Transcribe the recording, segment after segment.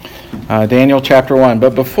Daniel chapter 1.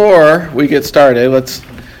 But before we get started,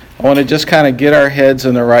 I want to just kind of get our heads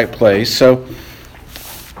in the right place. So,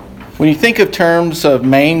 when you think of terms of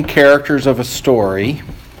main characters of a story,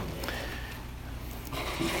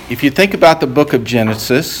 if you think about the book of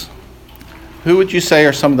Genesis, who would you say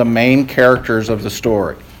are some of the main characters of the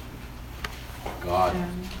story?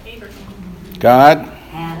 God,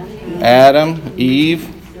 Adam,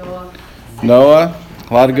 Eve, Noah,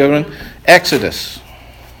 a lot of good ones. Exodus,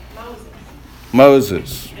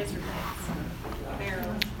 Moses,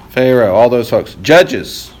 Pharaoh, all those folks.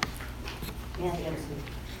 Judges,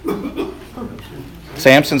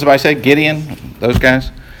 Samson, somebody say Gideon, those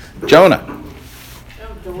guys. Jonah,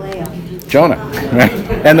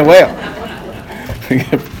 and the whale.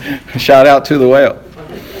 Shout out to the whale.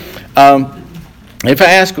 If I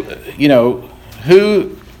ask,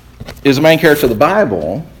 who is the main character of the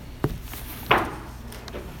Bible,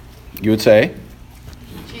 you would say?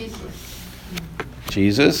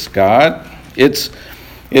 Jesus, God. It's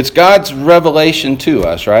God's revelation to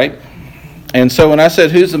us, right? And so when I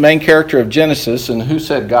said who's the main character of Genesis and who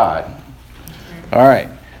said God? All right.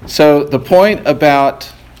 So the point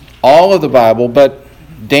about all of the Bible, but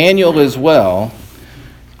Daniel as well,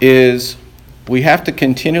 is we have to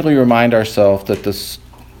continually remind ourselves that this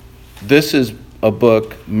is a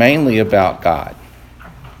book mainly about God.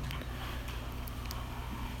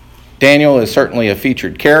 Daniel is certainly a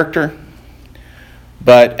featured character,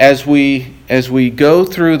 but as we go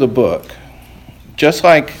through the book, just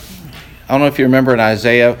like, I don't know if you remember in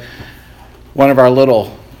Isaiah, one of our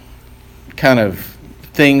little kind of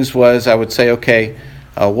things was, I would say, okay,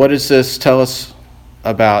 what does this tell us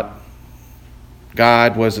about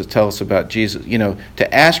God? What does it tell us about Jesus?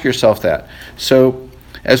 To ask yourself that. So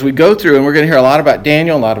as we go through, and we're going to hear a lot about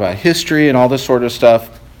Daniel, a lot about history and all this sort of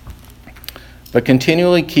stuff, but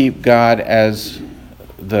continually keep God as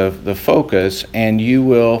the focus, and you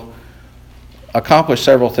will accomplish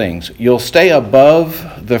several things. You'll stay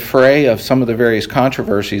above the fray of some of the various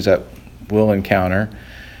controversies that we'll encounter,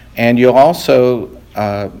 and you'll also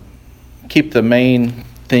keep the main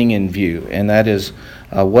thing in view, and that is,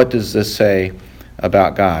 what does this say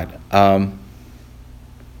about God?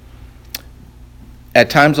 At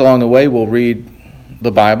times along the way, we'll read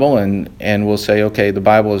the Bible and we'll say, okay, the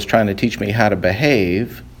Bible is trying to teach me how to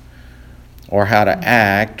behave or how to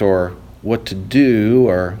act or what to do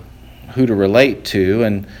or who to relate to.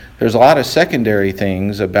 And there's a lot of secondary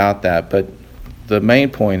things about that, but the main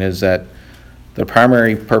point is that the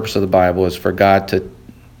primary purpose of the Bible is for God to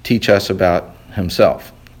teach us about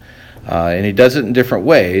himself. And he does it in different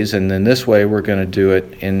ways, and in this way we're going to do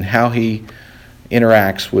it in how he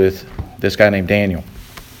interacts with this guy named Daniel.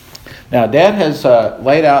 Now, Dad has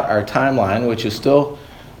laid out our timeline, which is still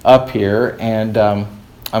up here, and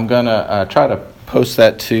I'm going to try to post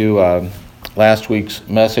that to last week's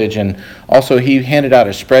message. And also, he handed out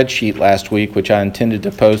a spreadsheet last week, which I intended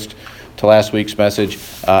to post to last week's message.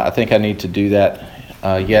 I think I need to do that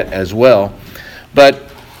yet as well.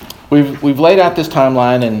 But we've laid out this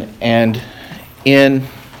timeline, and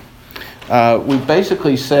we've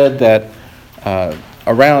basically said that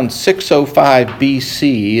around 605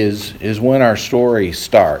 BC is when our story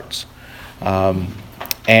starts.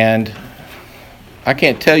 And I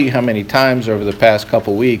can't tell you how many times over the past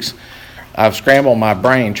couple weeks I've scrambled my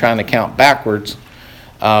brain trying to count backwards.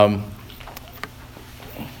 So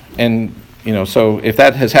if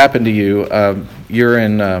that has happened to you, you're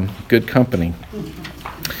in good company.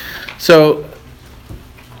 So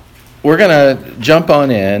we're going to jump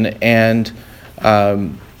on in, and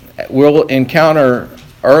we'll encounter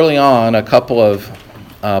early on a couple of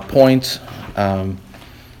points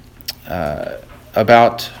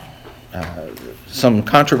about some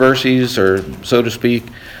controversies, or so to speak.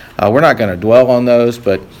 We're not going to dwell on those,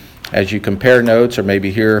 but as you compare notes or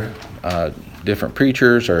maybe hear different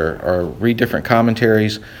preachers or read different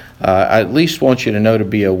commentaries, I at least want you to know to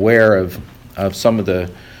be aware of some of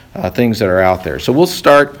the things that are out there. So we'll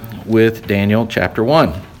start with Daniel chapter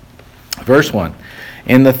 1, verse 1.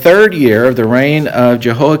 In the 3rd year of the reign of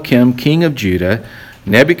Jehoiakim, king of Judah,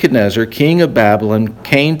 Nebuchadnezzar, king of Babylon,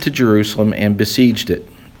 came to Jerusalem and besieged it.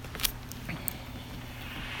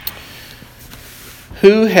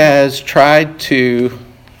 Who has tried to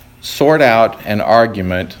sort out an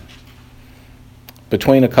argument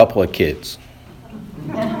between a couple of kids?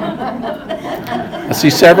 I see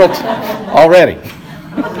several already.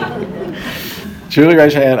 Julie,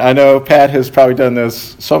 raise your hand. I know Pat has probably done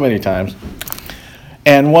this so many times.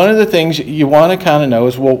 And one of the things you want to kind of know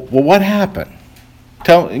is, well, what happened?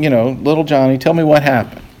 Little Johnny, tell me what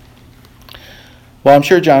happened. Well, I'm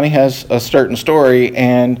sure Johnny has a certain story,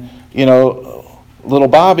 and, little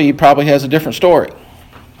Bobby probably has a different story.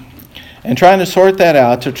 And trying to sort that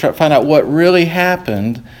out to find out what really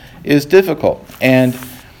happened is difficult. And,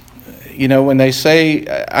 when they say,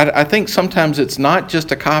 I think sometimes it's not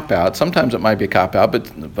just a cop-out. Sometimes it might be a cop-out,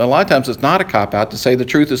 but a lot of times it's not a cop-out to say the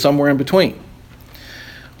truth is somewhere in between.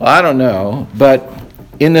 Well, I don't know, but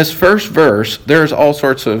in this first verse, there's all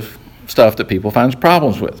sorts of stuff that people find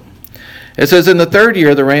problems with. It says, in the 3rd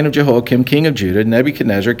year of the reign of Jehoiakim, king of Judah,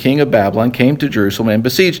 Nebuchadnezzar, king of Babylon, came to Jerusalem and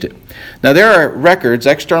besieged it. Now, there are records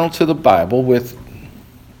external to the Bible with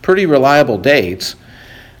pretty reliable dates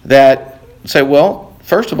that say, well,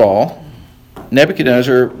 first of all,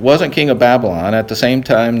 Nebuchadnezzar wasn't king of Babylon at the same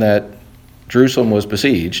time that Jerusalem was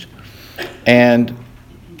besieged. And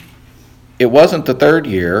it wasn't the 3rd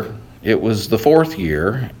year, it was the 4th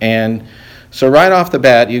year. And so right off the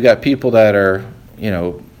bat, you got people that are,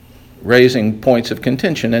 raising points of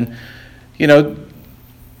contention. And,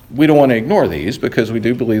 we don't want to ignore these because we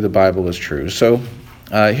do believe the Bible is true. So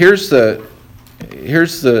here's the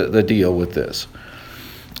deal with this.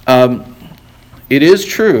 It is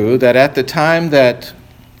true that at the time that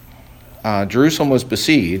Jerusalem was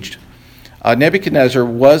besieged, Nebuchadnezzar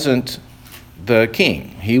wasn't the king.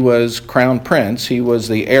 He was crown prince. He was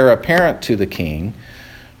the heir apparent to the king.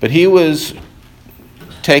 But he was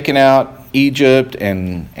taking out Egypt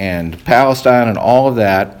and Palestine and all of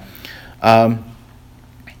that.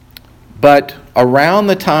 But around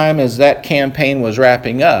the time as that campaign was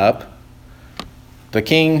wrapping up, the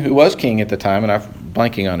king who was king at the time, and I'm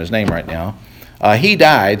blanking on his name right now, he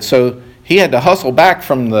died, so he had to hustle back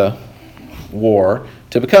from the war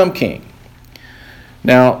to become king.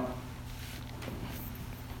 Now,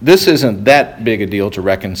 this isn't that big a deal to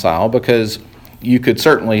reconcile because you could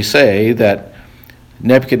certainly say that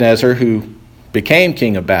Nebuchadnezzar, who became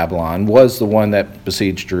king of Babylon, was the one that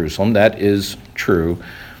besieged Jerusalem. That is true.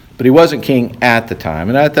 But he wasn't king at the time,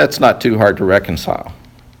 and that's not too hard to reconcile.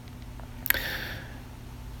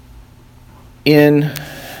 In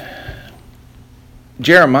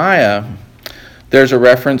Jeremiah, there's a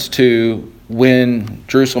reference to when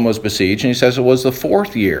Jerusalem was besieged, and he says it was the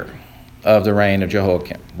 4th year of the reign of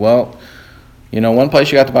Jehoiakim. Well, one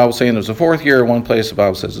place you got the Bible saying it was the 4th year, one place the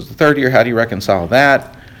Bible says it's the 3rd year. How do you reconcile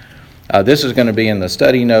that? This is going to be in the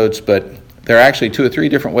study notes, but there are actually 2 or 3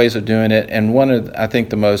 different ways of doing it, and one of, I think,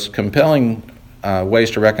 the most compelling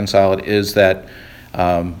ways to reconcile it is that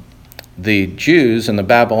the Jews and the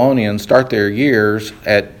Babylonians start their years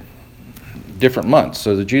at different months.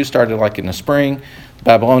 So the Jews started like in the spring, the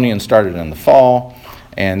Babylonians started in the fall,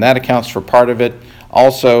 and that accounts for part of it.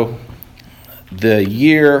 Also, the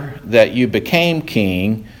year that you became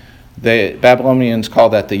king, the Babylonians call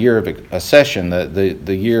that the year of accession,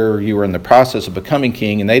 the year you were in the process of becoming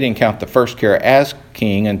king, and they didn't count the first year as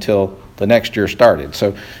king until the next year started.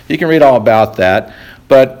 So you can read all about that.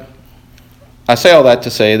 But I say all that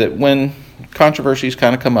to say that when controversies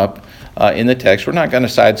kind of come up in the text, we're not going to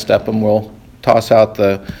sidestep them. We'll toss out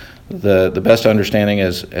the best understanding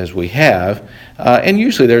as we have. And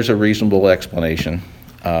usually there's a reasonable explanation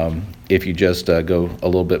if you just go a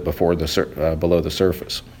little bit below the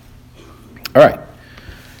surface. All right.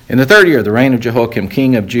 In the 3rd year of the reign of Jehoiakim,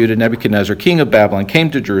 king of Judah, Nebuchadnezzar, king of Babylon,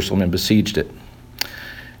 came to Jerusalem and besieged it.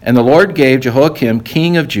 And the Lord gave Jehoiakim,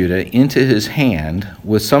 king of Judah, into his hand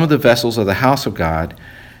with some of the vessels of the house of God,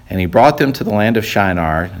 and he brought them to the land of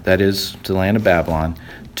Shinar, that is, to the land of Babylon,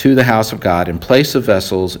 to the house of God, in place of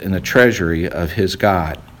vessels in the treasury of his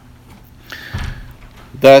God.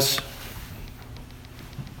 Thus,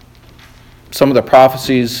 some of the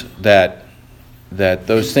prophecies that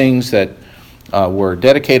those things that were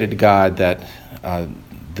dedicated to God, that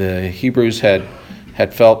the Hebrews had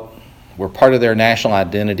felt were part of their national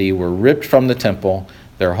identity, were ripped from the temple,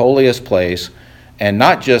 their holiest place, and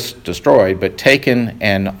not just destroyed, but taken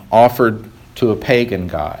and offered to a pagan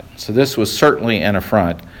god. So this was certainly an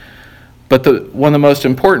affront. But one of the most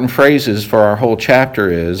important phrases for our whole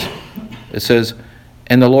chapter is, it says,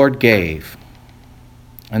 and the Lord gave.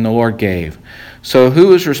 And the Lord gave. So who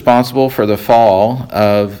was responsible for the fall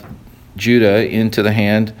of Judah into the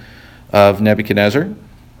hand of Nebuchadnezzar?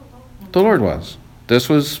 The Lord was. This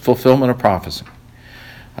was fulfillment of prophecy.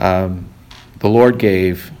 The Lord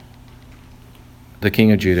gave the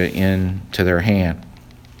king of Judah into their hand.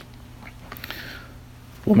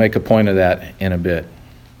 We'll make a point of that in a bit.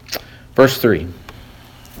 Verse 3.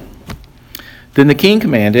 Then the king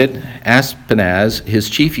commanded Ashpenaz, his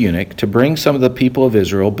chief eunuch, to bring some of the people of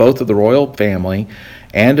Israel, both of the royal family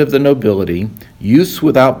and of the nobility, youths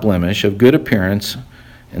without blemish, of good appearance,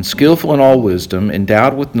 and skillful in all wisdom,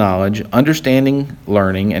 endowed with knowledge, understanding,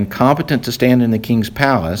 learning, and competent to stand in the king's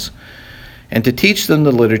palace. and to teach them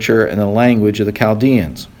the literature and the language of the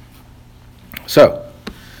Chaldeans. So,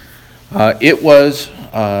 it was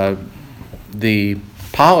the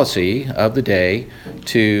policy of the day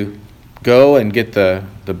to go and get the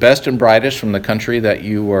best and brightest from the country that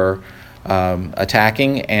you were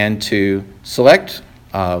attacking, and to select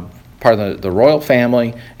part of the royal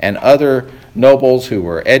family and other nobles who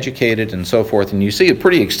were educated and so forth. And you see a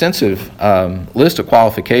pretty extensive list of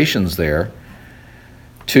qualifications there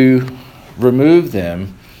to remove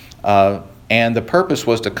them. And the purpose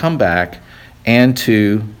was to come back and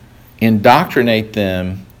to indoctrinate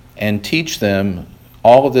them and teach them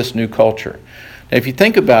all of this new culture. Now, if you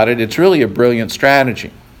think about it, it's really a brilliant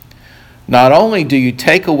strategy. Not only do you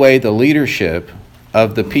take away the leadership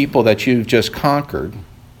of the people that you've just conquered,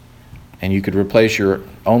 and you could replace your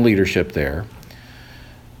own leadership there,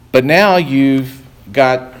 but now you've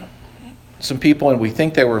got some people, and we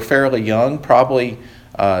think they were fairly young, probably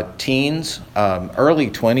teens,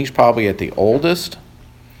 early 20s probably at the oldest,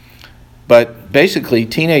 but basically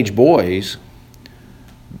teenage boys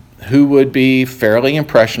who would be fairly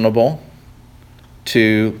impressionable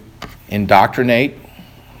to indoctrinate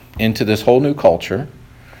into this whole new culture.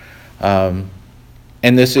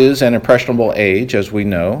 And this is an impressionable age, as we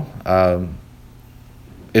know.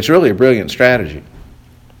 It's really a brilliant strategy.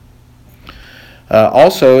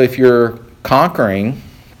 Also, if you're conquering,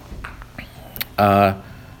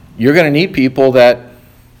 you're going to need people that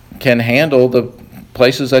can handle the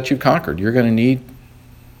places that you've conquered. You're going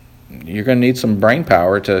to need some brain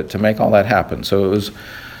power to make all that happen. So it was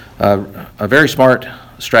a very smart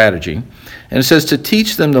strategy. And it says to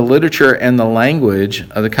teach them the literature and the language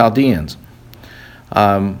of the Chaldeans.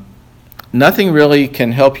 Nothing really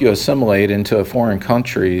can help you assimilate into a foreign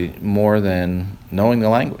country more than knowing the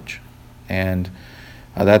language. And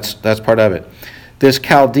that's part of it. This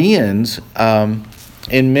Chaldeans,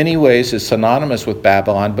 in many ways, is synonymous with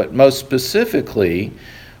Babylon, but most specifically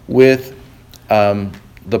with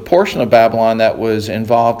the portion of Babylon that was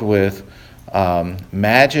involved with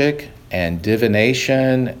magic and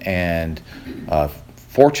divination and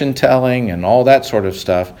fortune telling and all that sort of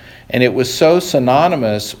stuff. And it was so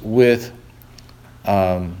synonymous with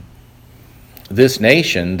this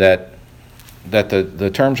nation that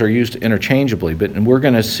the terms are used interchangeably. But we're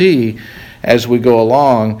going to see as we go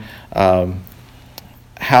along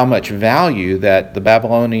how much value that the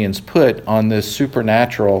Babylonians put on this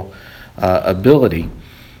supernatural ability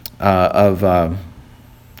of, like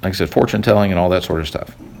I said, fortune telling and all that sort of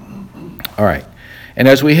stuff. All right. And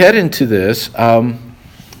as we head into this,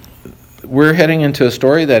 we're heading into a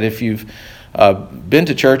story that if you've been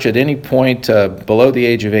to church at any point below the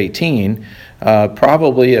age of 18,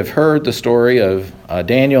 probably have heard the story of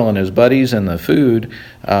Daniel and his buddies and the food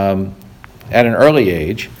at an early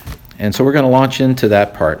age. And so we're going to launch into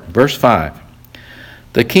that part. Verse 5.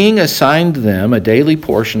 The king assigned them a daily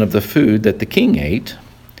portion of the food that the king ate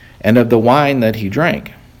and of the wine that he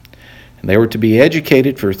drank. And they were to be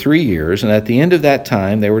educated for 3 years, and at the end of that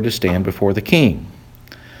time they were to stand before the king.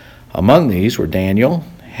 Among these were Daniel,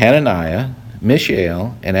 Hananiah,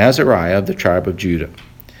 Mishael, and Azariah of the tribe of Judah.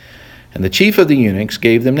 And the chief of the eunuchs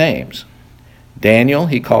gave them names. Daniel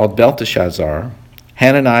he called Belteshazzar,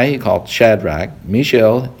 Hananiah he called Shadrach,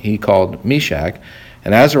 Mishael he called Meshach,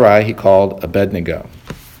 and Azariah he called Abednego.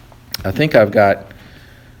 I think I've got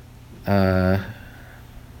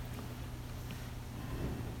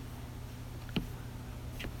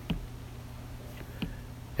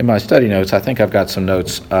in my study notes, I think I've got some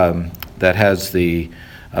notes that has the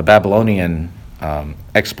Babylonian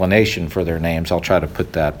explanation for their names. I'll try to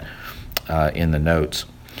put that in the notes.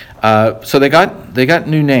 So they got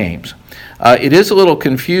new names. It is a little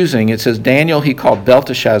confusing. It says Daniel he called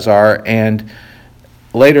Belteshazzar, and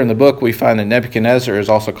later in the book we find that Nebuchadnezzar is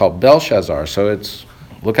also called Belshazzar. So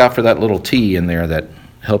look out for that little T in there that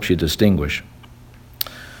helps you distinguish.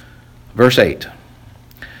 Verse 8.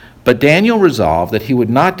 But Daniel resolved that he would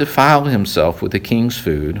not defile himself with the king's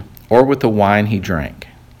food or with the wine he drank.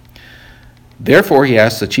 Therefore he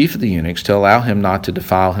asked the chief of the eunuchs to allow him not to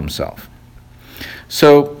defile himself.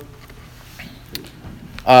 So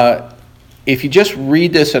if you just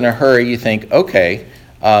read this in a hurry, you think, okay,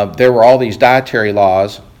 there were all these dietary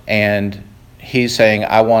laws, and he's saying,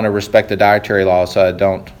 I want to respect the dietary laws so I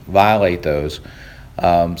don't violate those.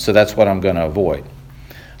 So that's what I'm going to avoid.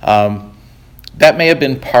 That may have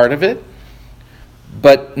been part of it,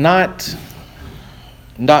 but not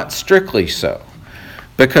strictly so,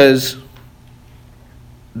 because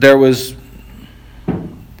there was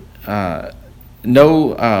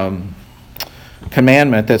no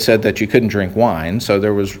commandment that said that you couldn't drink wine. So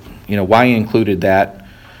there was, why he included that,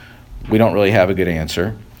 we don't really have a good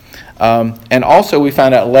answer. And also we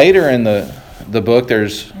find out later in the book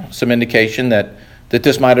there's some indication that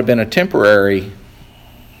this might have been a temporary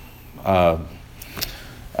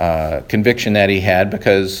conviction that he had,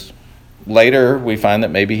 because later we find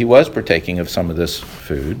that maybe he was partaking of some of this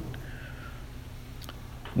food.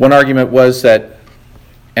 One argument was that,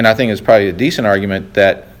 and I think it's probably a decent argument,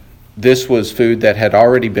 that this was food that had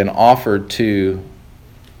already been offered to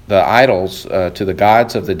the idols, to the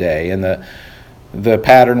gods of the day. And the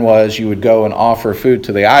pattern was you would go and offer food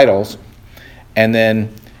to the idols, and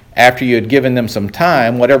then after you had given them some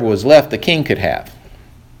time, whatever was left, the king could have.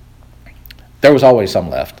 There was always some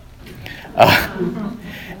left.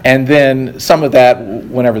 And then some of that,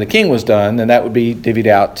 whenever the king was done, then that would be divvied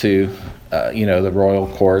out to, the royal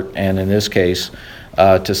court, and in this case,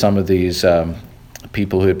 to some of these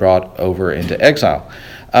people who had brought over into exile.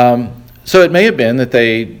 So it may have been that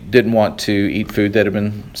they didn't want to eat food that had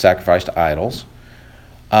been sacrificed to idols.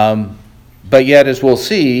 But yet, as we'll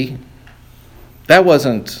see, that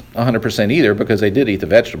wasn't 100% either, because they did eat the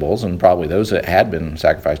vegetables, and probably those that had been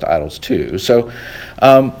sacrificed to idols too. So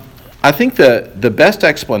I think the best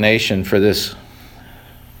explanation for this,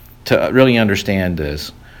 to really understand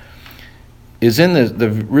this, is in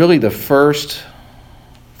the first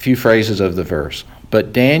few phrases of the verse.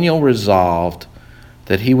 But Daniel resolved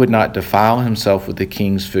that he would not defile himself with the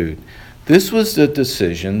king's food. This was the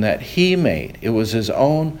decision that he made. It was his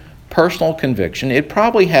own personal conviction. It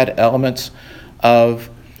probably had elements of,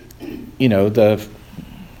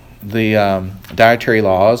 the dietary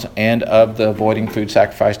laws and of the avoiding food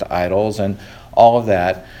sacrificed to idols and all of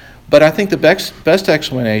that. But I think the best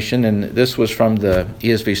explanation, and this was from the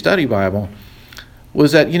ESV Study Bible,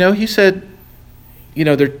 was that, he said,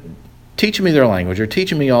 they're teaching me their language, they're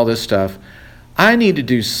teaching me all this stuff. I need to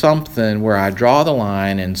do something where I draw the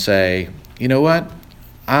line and say, you know what?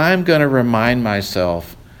 I'm going to remind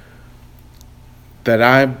myself that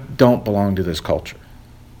I don't belong to this culture.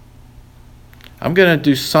 I'm going to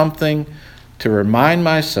do something to remind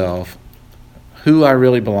myself who I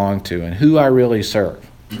really belong to and who I really serve.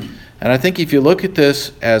 And I think if you look at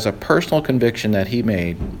this as a personal conviction that he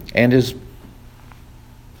made, and his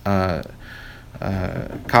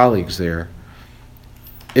colleagues there,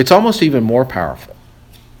 it's almost even more powerful,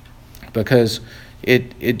 because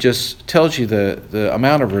it just tells you the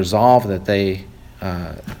amount of resolve that they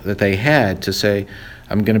had to say,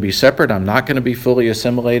 I'm going to be separate. I'm not going to be fully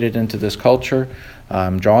assimilated into this culture.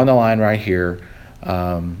 I'm drawing the line right here,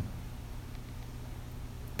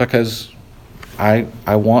 because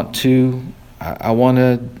I want to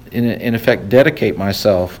in effect dedicate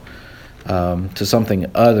myself to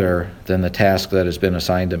something other than the task that has been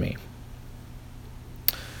assigned to me.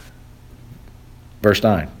 Verse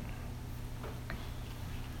 9.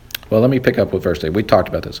 Well, let me pick up with verse 8. We talked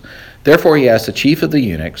about this. Therefore he asked the chief of the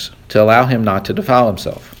eunuchs to allow him not to defile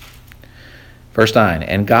himself. Verse 9.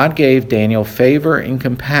 And God gave Daniel favor and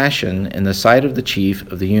compassion in the sight of the chief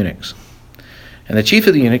of the eunuchs. And the chief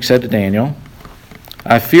of the eunuchs said to Daniel,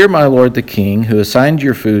 I fear my lord the king, who assigned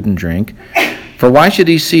your food and drink. For why should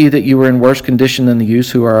he see that you are in worse condition than the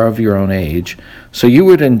youths who are of your own age, so you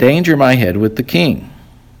would endanger my head with the king?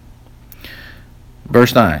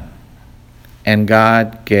 Verse 9. And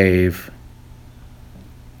God gave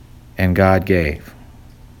Daniel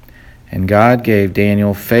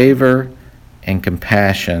favor and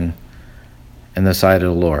compassion in the sight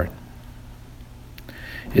of the Lord.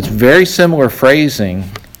 It's very similar phrasing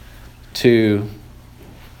to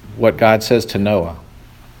what God says to Noah.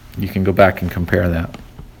 You can go back and compare that.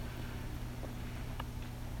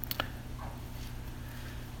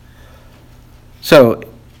 So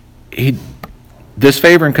this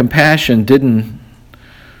favor and compassion didn't,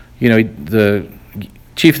 the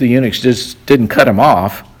chief of the eunuchs just didn't cut him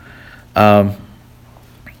off.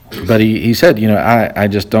 But he said, I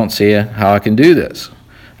just don't see how I can do this.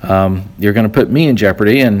 You're going to put me in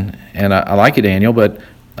jeopardy, and I like you, Daniel, but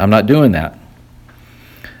I'm not doing that.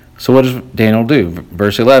 So what does Daniel do?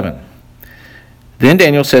 Verse 11. Then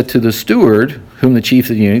Daniel said to the steward, whom the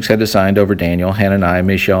chief of the eunuchs had assigned over Daniel, Hananiah,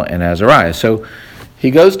 Mishael, and Azariah. So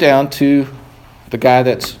he goes down to the guy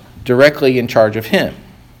that's directly in charge of him,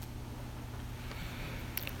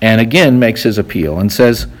 and again makes his appeal and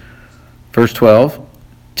says, verse 12,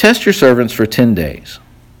 test your servants for 10 days.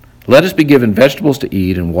 Let us be given vegetables to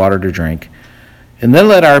eat and water to drink, and then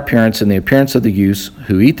let our appearance and the appearance of the youths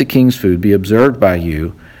who eat the king's food be observed by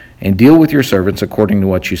you, and deal with your servants according to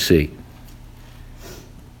what you see.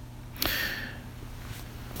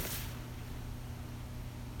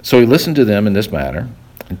 So he listened to them in this matter,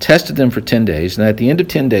 and tested them for 10 days, and at the end of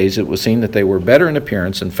 10 days it was seen that they were better in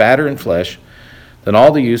appearance and fatter in flesh than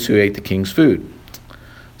all the youths who ate the king's food.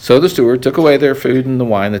 So the steward took away their food and the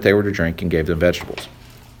wine that they were to drink and gave them vegetables.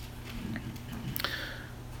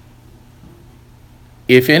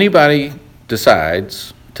 If anybody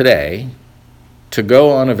decides today to go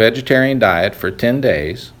on a vegetarian diet for 10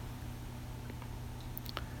 days,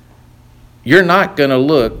 you're not going to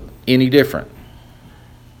look any different.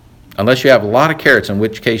 Unless you have a lot of carrots, in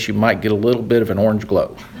which case you might get a little bit of an orange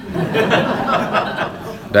glow.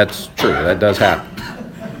 That's true. That does happen.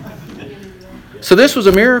 So this was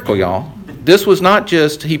a miracle, y'all. This was not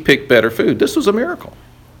just he picked better food. This was a miracle.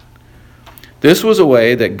 This was a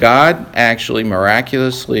way that God actually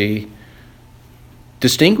miraculously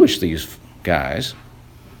distinguished these guys.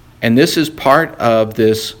 And this is part of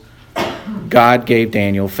this God gave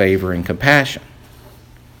Daniel favor and compassion.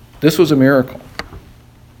 This was a miracle.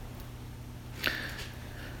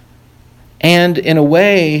 And in a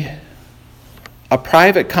way, a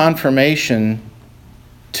private confirmation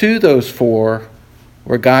to those four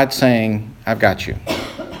where God's saying, I've got you.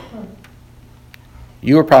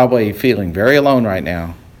 You are probably feeling very alone right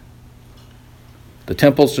now. The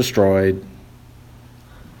temple's destroyed.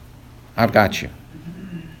 I've got you.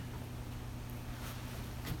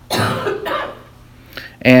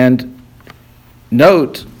 And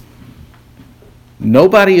note,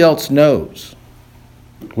 nobody else knows.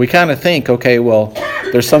 We kind of think, okay, well,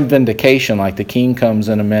 there's some vindication, like the king comes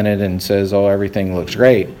in a minute and says, oh, everything looks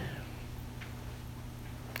great.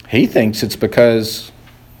 He thinks it's because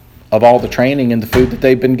of all the training and the food that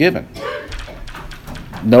they've been given.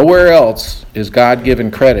 Nowhere else is God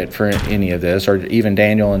given credit for any of this, or even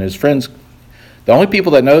Daniel and his friends. The only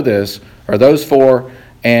people that know this are those four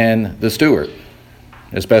and the steward,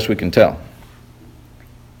 as best we can tell.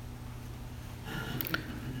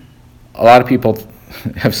 A lot of people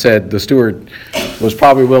have said the steward was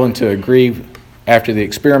probably willing to agree after the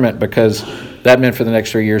experiment because that meant for the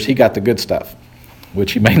next 3 years he got the good stuff,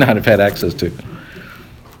 which he may not have had access to.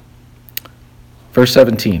 Verse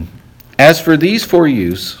 17, as for these four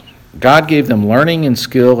youths, God gave them learning and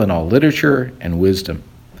skill in all literature and wisdom.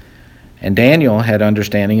 And Daniel had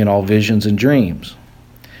understanding in all visions and dreams.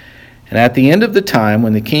 And at the end of the time,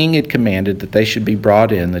 when the king had commanded that they should be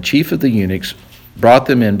brought in, the chief of the eunuchs brought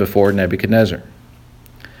them in before Nebuchadnezzar.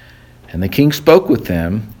 And the king spoke with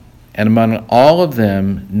them, and among all of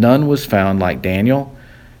them none was found like Daniel,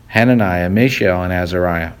 Hananiah, Mishael, and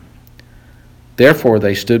Azariah. Therefore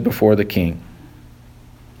they stood before the king.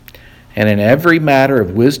 And in every matter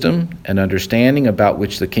of wisdom and understanding about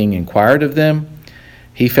which the king inquired of them,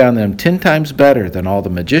 he found them 10 times better than all the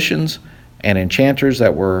magicians and enchanters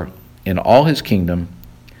that were in all his kingdom.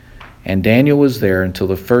 And Daniel was there until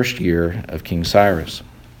the first year of King Cyrus.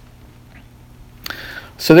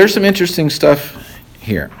 So there's some interesting stuff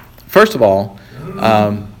here. First of all,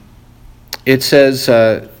 it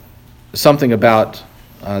says something about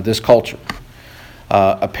this culture.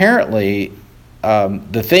 Apparently,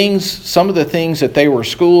 some of the things that they were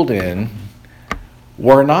schooled in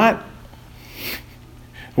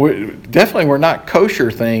definitely were not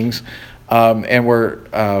kosher things, and were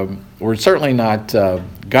certainly not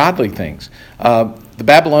godly things. The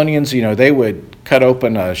Babylonians, they would cut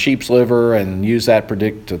open a sheep's liver and use that to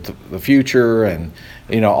predict the future, and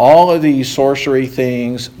all of these sorcery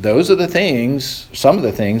things. Those are the things, some of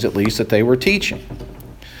the things at least, that they were teaching.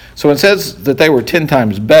 So when it says that they were 10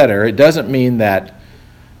 times better, it doesn't mean that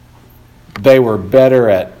they were better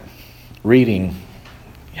at reading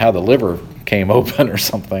how the liver came open or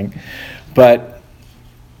something, but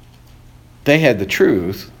they had the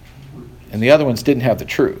truth, and the other ones didn't have the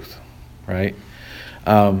truth, right?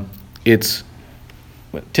 It's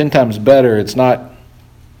 10 times better. It's not,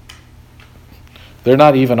 they're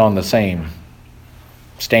not even on the same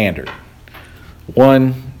standard.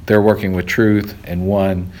 One, they're working with truth, and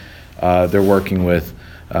one, they're working with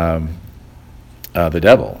the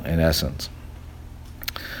devil, in essence.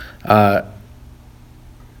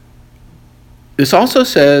 This also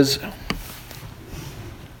says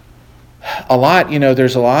a lot,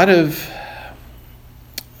 there's a lot of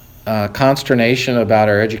consternation about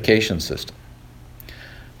our education system.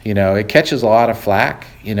 It catches a lot of flack,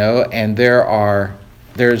 and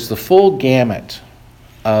there's the full gamut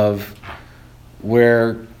of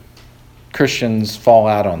where Christians fall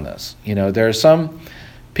out on this. There are some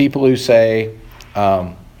people who say,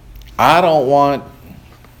 I don't want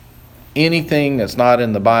anything that's not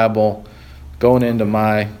in the Bible going into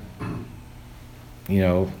my,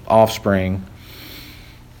 offspring.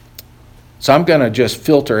 So I'm going to just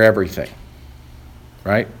filter everything,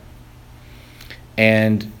 right?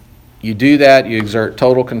 And you do that, you exert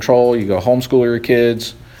total control, you go homeschool your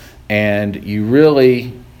kids, and you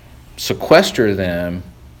really sequester them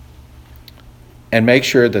and make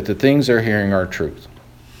sure that the things they're hearing are truth.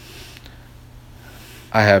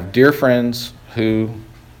 I have dear friends who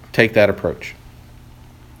take that approach.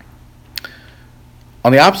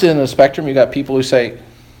 On the opposite end of the spectrum, you got people who say,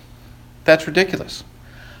 that's ridiculous.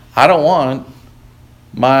 I don't want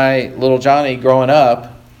my little Johnny growing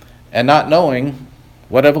up and not knowing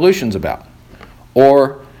what evolution's about,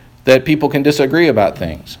 or that people can disagree about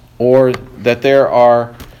things, or that there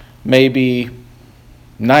are maybe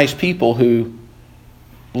nice people who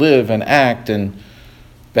live and act and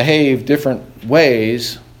behave different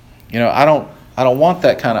ways. I don't want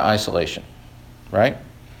that kind of isolation, right?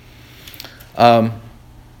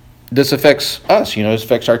 This affects us. This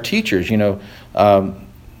affects our teachers.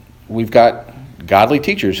 We've got godly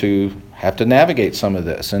teachers who have to navigate some of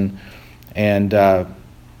this, and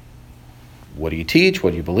what do you teach?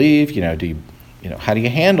 What do you believe? How do you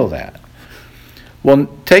handle that? Well,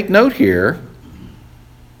 take note here.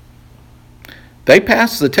 They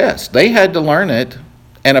passed the test. They had to learn it,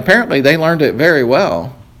 and apparently they learned it very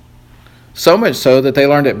well. So much so that they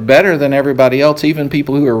learned it better than everybody else, even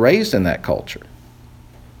people who were raised in that culture.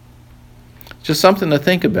 Just something to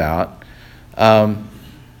think about.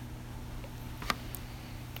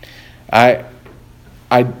 I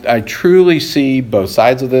truly see both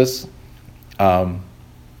sides of this.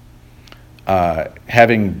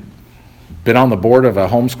 Having been on the board of a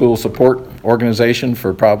homeschool support organization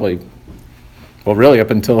for really up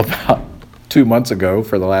until about 2 months ago,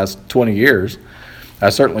 for the last 20 years, I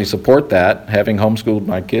certainly support that, having homeschooled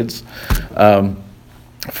my kids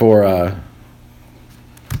for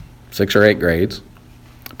 6 or 8 grades.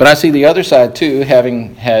 But I see the other side too,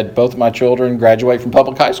 having had both of my children graduate from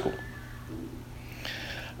public high school.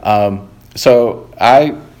 So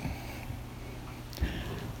I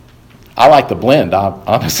like the blend,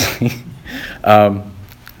 honestly.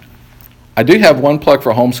 I do have one plug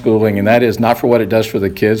for homeschooling, and that is not for what it does for the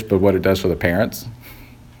kids, but what it does for the parents.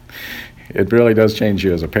 It really does change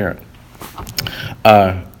you as a parent.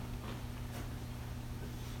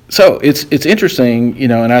 So it's interesting,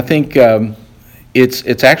 and I think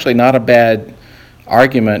it's actually not a bad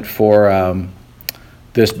argument for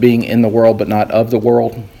this being in the world but not of the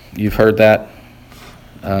world. You've heard that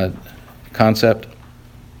concept.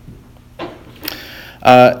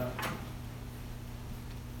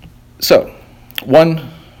 So, one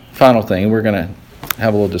final thing. We're going to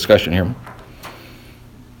have a little discussion here.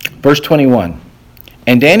 Verse 21.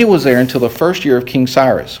 And Daniel was there until the first year of King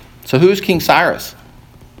Cyrus. So who's King Cyrus?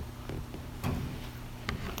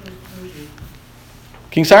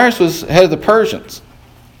 King Cyrus was head of the Persians.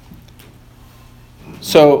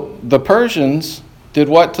 So the Persians did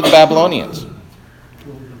what to the Babylonians?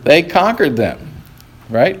 They conquered them,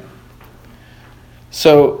 right?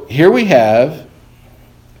 So here we have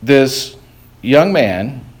this young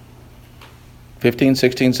man, 15,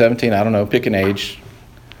 16, 17, I don't know, pick an age.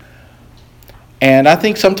 And I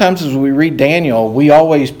think sometimes as we read Daniel, we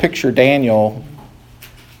always picture Daniel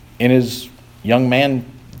in his young man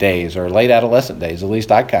days or late adolescent days. At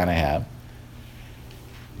least I kind of have.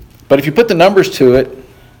 But if you put the numbers to it,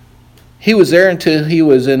 he was there until he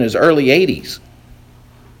was in his early 80s.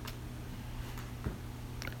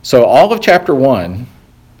 So all of chapter 1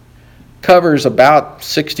 covers about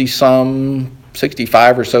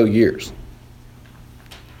 65 or so years.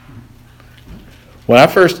 When I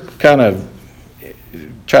first kind of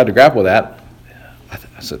tried to grapple with that, I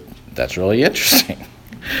said, that's really interesting.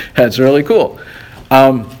 That's really cool.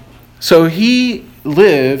 So he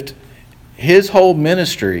lived his whole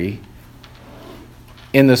ministry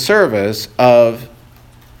in the service of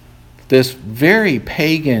this very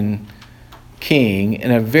pagan king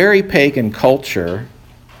in a very pagan culture,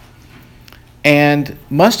 and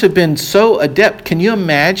must have been so adept. Can you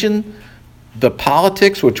imagine the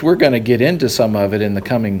politics, which we're going to get into some of it in the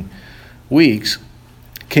coming weeks?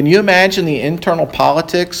 Can you imagine the internal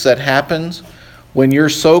politics that happens when you're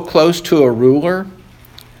so close to a ruler,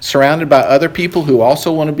 surrounded by other people who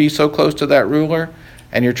also want to be so close to that ruler,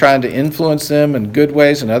 and you're trying to influence them in good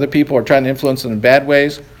ways, and other people are trying to influence them in bad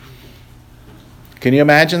ways? Can you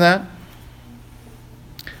imagine that?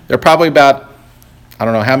 There are probably about, I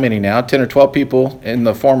don't know how many now, 10 or 12 people in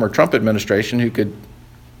the former Trump administration who could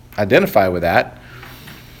identify with that.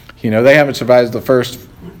 They haven't survived the first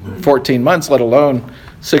 14 months, let alone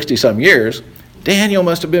 60-some years. Daniel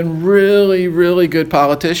must have been really, really good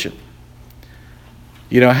politician.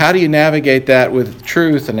 How do you navigate that with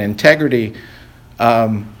truth and integrity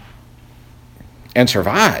and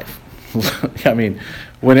survive? I mean,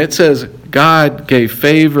 when it says God gave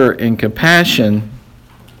favor and compassion,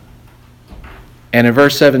 And in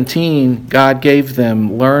verse 17, God gave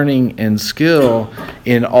them learning and skill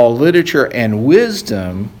in all literature and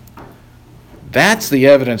wisdom. That's the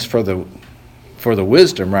evidence for the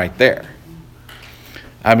wisdom right there.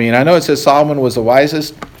 I mean, I know it says Solomon was the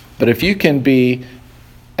wisest, but if you can be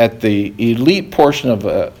at the elite portion of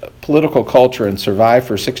a political culture and survive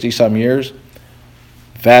for 60-some years,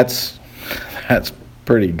 that's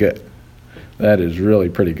pretty good. That is really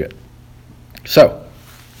pretty good. So,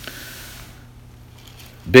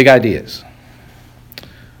 big ideas.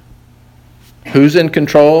 Who's in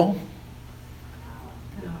control?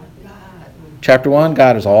 Chapter 1,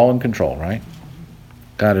 God is all in control, right?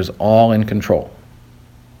 God is all in control.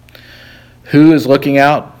 Who is looking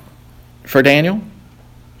out for Daniel?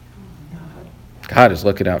 God is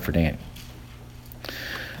looking out for Daniel.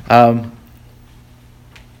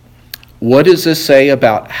 What does this say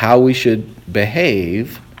about how we should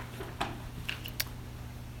behave?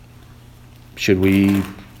 Should we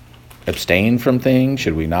abstain from things?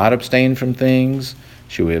 Should we not abstain from things?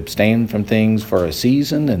 Should we abstain from things for a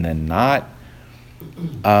season and then not?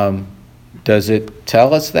 Does it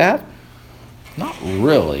tell us that? Not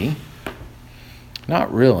really.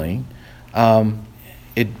 Not really.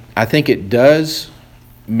 I think it does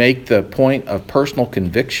make the point of personal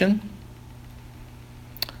conviction.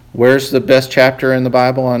 Where's the best chapter in the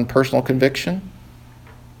Bible on personal conviction?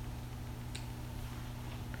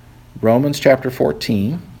 Romans chapter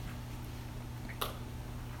 14.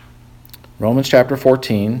 Romans chapter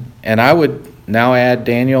 14. And I would now add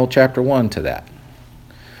Daniel chapter 1 to that.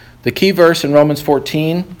 The key verse in Romans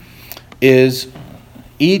 14 is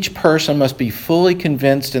each person must be fully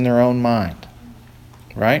convinced in their own mind.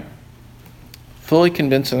 Right? Fully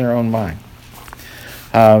convinced in their own mind.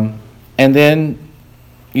 And then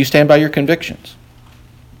you stand by your convictions.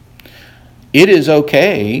 It is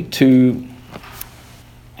okay to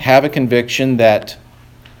have a conviction that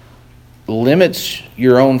limits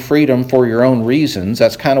your own freedom for your own reasons.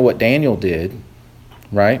 That's kind of what Daniel did,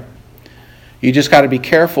 right? You just got to be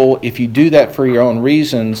careful if you do that for your own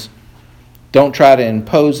reasons. Don't try to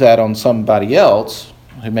impose that on somebody else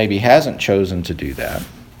who maybe hasn't chosen to do that.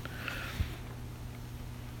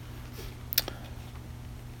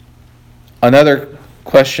 Another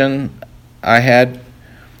question I had,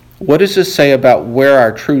 what does this say about where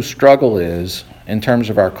our true struggle is in terms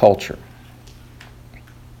of our culture?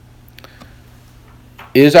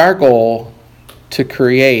 Is our goal to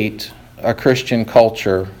create a Christian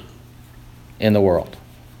culture in the world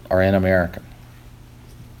or in America?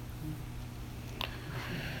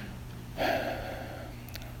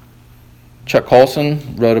 Chuck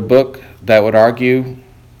Colson wrote a book that would argue,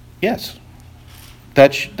 yes,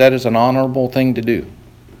 that is an honorable thing to do.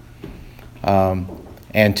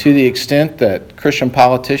 And to the extent that Christian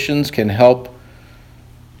politicians can help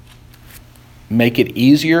make it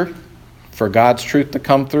easier for God's truth to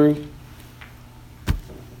come through,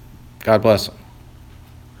 God bless them.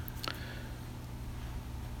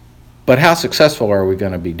 But how successful are we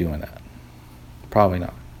going to be doing that? Probably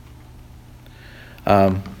not.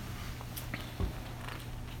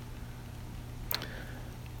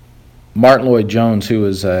 Martin Lloyd-Jones, who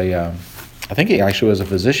was I think he actually was a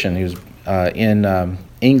physician. He was in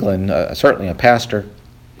England, certainly a pastor,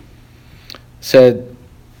 said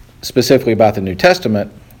specifically about the New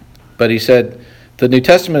Testament, but he said, the New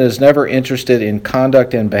Testament is never interested in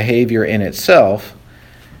conduct and behavior in itself.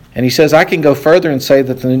 And he says, I can go further and say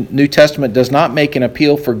that the New Testament does not make an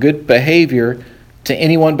appeal for good behavior to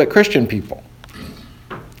anyone but Christian people.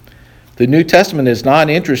 The New Testament is not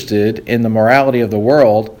interested in the morality of the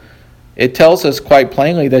world. It tells us quite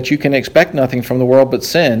plainly that you can expect nothing from the world but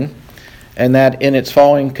sin, and that in its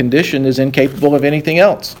fallen condition is incapable of anything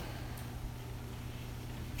else.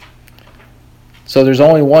 So there's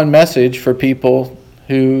only one message for people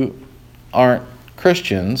who aren't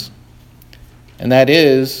Christians, and that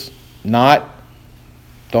is not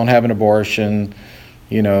don't have an abortion,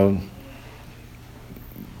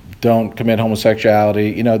 don't commit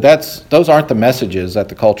homosexuality. Those aren't the messages that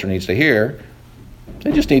the culture needs to hear.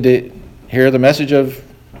 They just need to hear the message of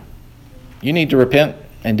you need to repent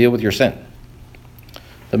and deal with your sin.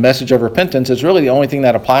 The message of repentance is really the only thing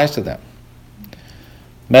that applies to them.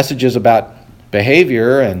 Messages about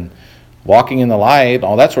behavior and walking in the light,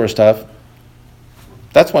 all that sort of stuff,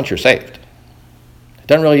 that's once you're saved. It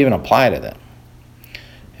doesn't really even apply to them.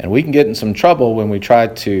 And we can get in some trouble when we try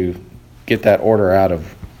to get that order out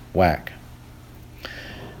of whack.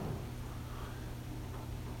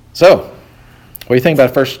 So, what do you think about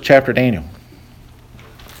the first chapter of Daniel?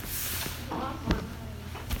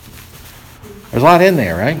 There's a lot in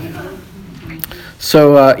there, right?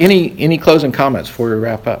 So, any closing comments before we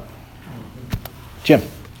wrap up? Jim.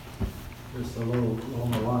 Just a little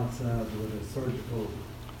on the light side with the surgical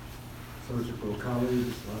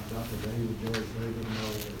colleagues like Dr. David, George David, and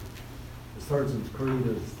all that. The Surgeon's Creed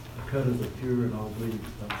is a cut is a cure and all bleeding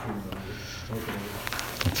stops sooner.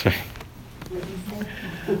 That's right.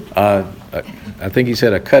 I think he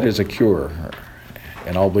said a cut is a cure,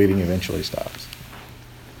 and all bleeding eventually stops.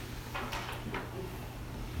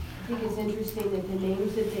 I think it's interesting that the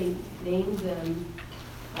names that they named them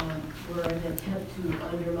were an attempt to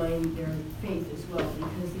undermine their faith as well,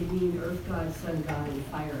 because they mean earth god, sun god, and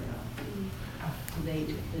fire god. So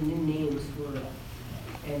the new names were,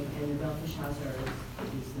 and the Belteshazzar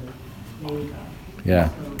is the main god. Yeah.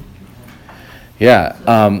 So, Yeah.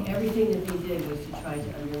 everything that they did was to try to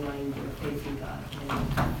undermine their faith in God.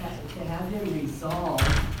 And to have him resolve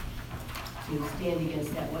to stand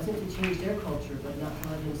against that wasn't to change their culture, but not to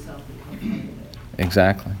let himself become part of it.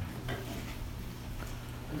 Exactly.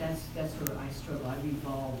 And that's where I struggle. I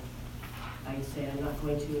revolve. I say I'm not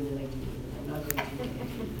going to, and then I do, and I'm not going to, and then I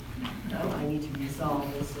do. No, I need to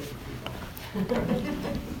resolve instead of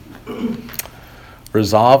revolve.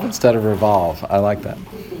 Resolve instead of revolve. I like that.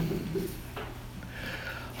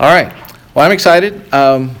 All right. Well, I'm excited.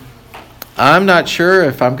 I'm not sure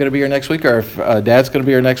if I'm going to be here next week or if Dad's going to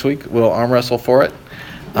be here next week. We'll arm wrestle for it.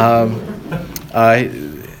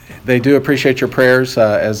 They do appreciate your prayers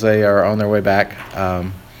as they are on their way back.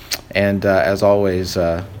 And as always,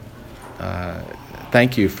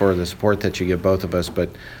 thank you for the support that you give both of us. But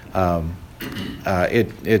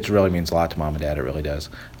it really means a lot to Mom and Dad. It really does.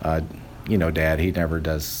 Dad, he never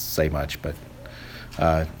does say much, but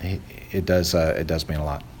it does mean a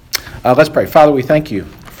lot. Let's pray. Father, we thank you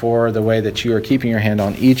for the way that you are keeping your hand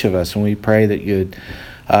on each of us, and we pray that you'd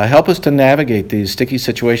help us to navigate these sticky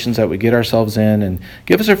situations that we get ourselves in, and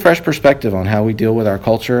give us a fresh perspective on how we deal with our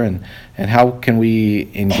culture, and how can we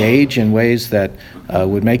engage in ways that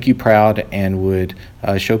would make you proud and would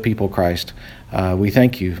show people Christ. We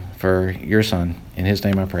thank you for your Son. In his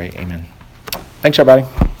name I pray, amen. Thanks,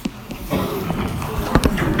 everybody.